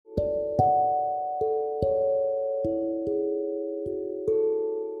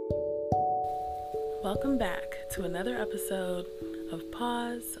Welcome back to another episode of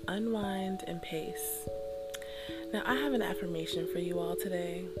Pause, Unwind, and Pace. Now, I have an affirmation for you all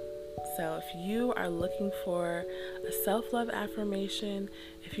today. So if you are looking for a self-love affirmation,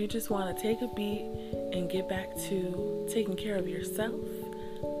 if you just want to take a beat and get back to taking care of yourself,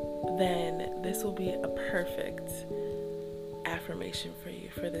 then this will be a perfect affirmation for you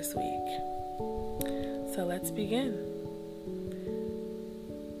for this week. So let's begin.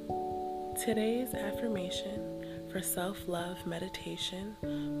 Today's affirmation for self-love meditation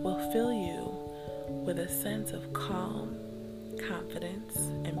will fill you with a sense of calm, confidence,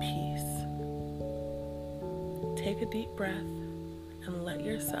 and peace. Take a deep breath and let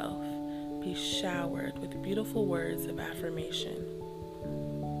yourself be showered with beautiful words of affirmation.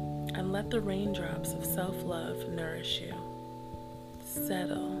 And let the raindrops of self-love nourish you.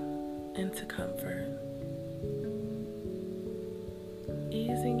 Settle into comfort,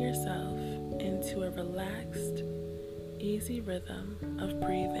 easing yourself into a relaxed, easy rhythm of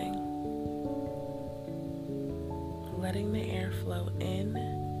breathing, letting the air flow in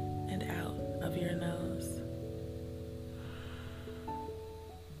and out of your nose.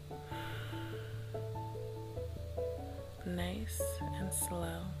 Nice and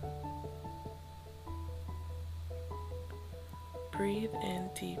slow. Breathe in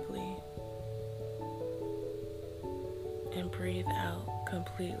deeply and breathe out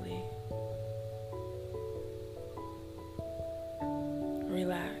completely.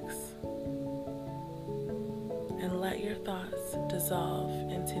 Relax and let your thoughts dissolve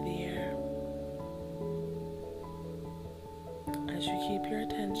into the air. As you keep your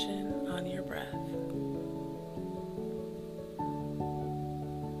attention on your breath,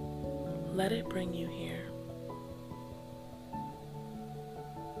 let it bring you here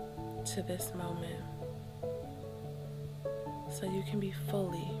to this moment so you can be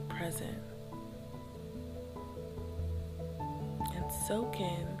fully present. Soak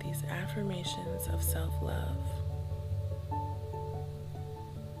in these affirmations of self-love.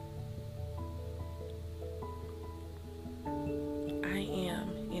 I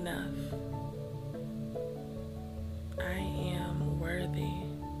am enough. I am worthy.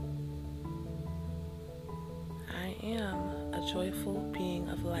 I am a joyful being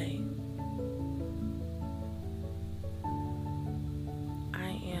of light.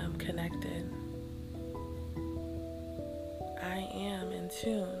 I am connected. I am in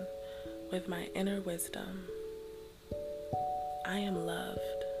tune with my inner wisdom. I am loved.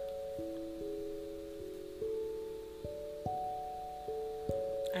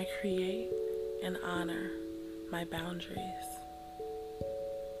 I create and honor my boundaries.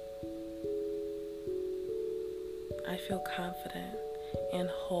 I feel confident and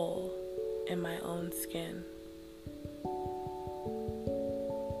whole in my own skin.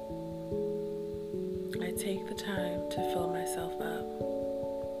 I take the time to fill myself up.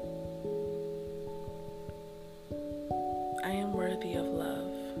 I am worthy of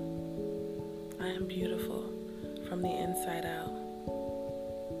love. I am beautiful from the inside out.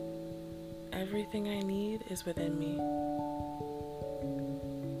 Everything I need is within me.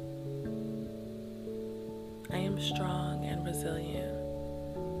 I am strong and resilient.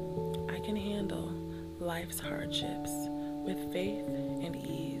 I can handle life's hardships with faith and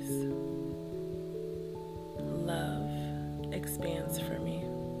ease. Love expands for me.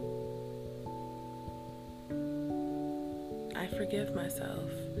 I forgive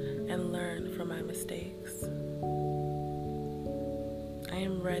myself and learn from my mistakes. I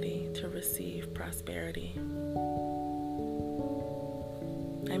am ready to receive prosperity.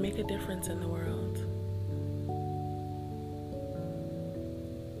 I make a difference in the world.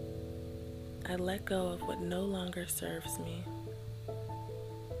 I let go of what no longer serves me.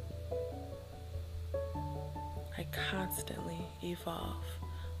 I constantly evolve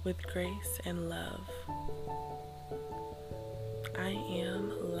with grace and love. I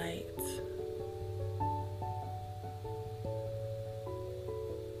am light.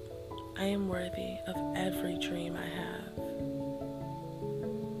 I am worthy of every dream I have.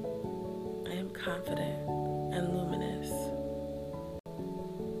 I am confident and luminous.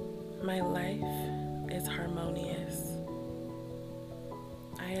 My life is harmonious.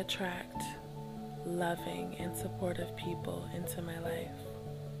 I attract loving and supportive people into my life.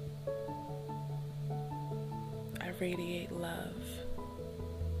 I radiate love.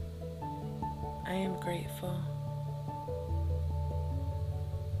 I am grateful.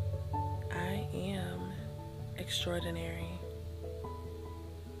 I am extraordinary.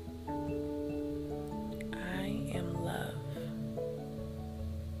 I am love.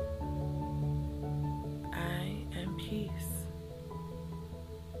 I am peace.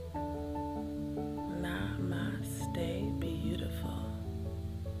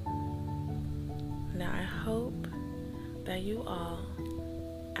 that you all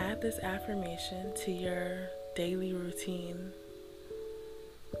add this affirmation to your daily routine,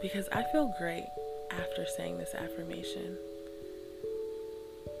 because I feel great after saying this affirmation.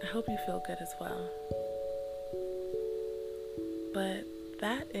 I hope you feel good as well. But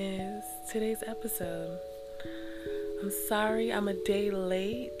that is today's episode. I'm sorry I'm a day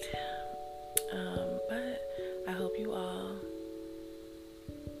late, but I hope you all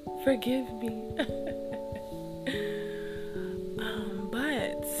forgive me.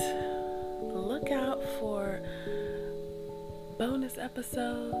 But look out for bonus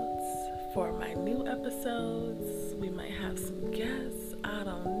episodes, for my new episodes. We might have some guests. I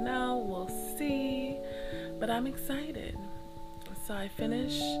don't know. We'll see. But I'm excited. So I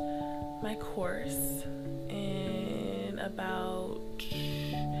finish my course in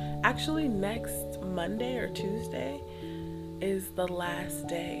actually next Monday or Tuesday is the last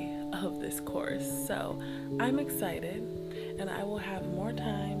day of this course. So I'm excited, and I will have more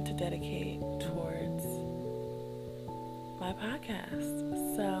time to dedicate towards my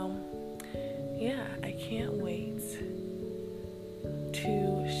podcast. So yeah, I can't wait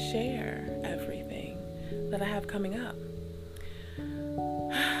to share everything that I have coming up.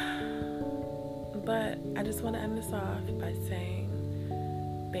 But I just want to end this off by saying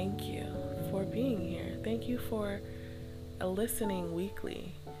thank you for being here. Thank you for listening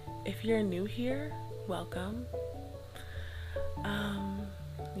weekly. If you're new here, welcome.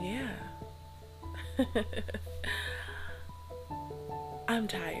 Yeah. I'm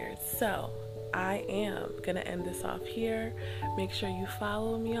tired, so I am gonna end this off here. Make sure you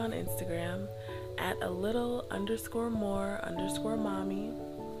follow me on Instagram at _more_mommy.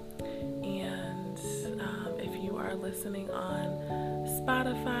 And if you are listening on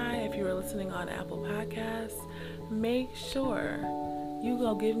Spotify, if you are listening on Apple Podcasts, make sure you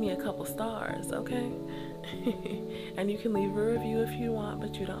go give me a couple stars, okay? And you can leave a review if you want,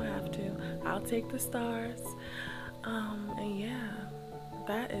 but you don't have to. I'll take the stars. And yeah,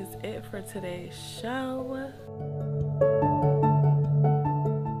 that is it for today's show.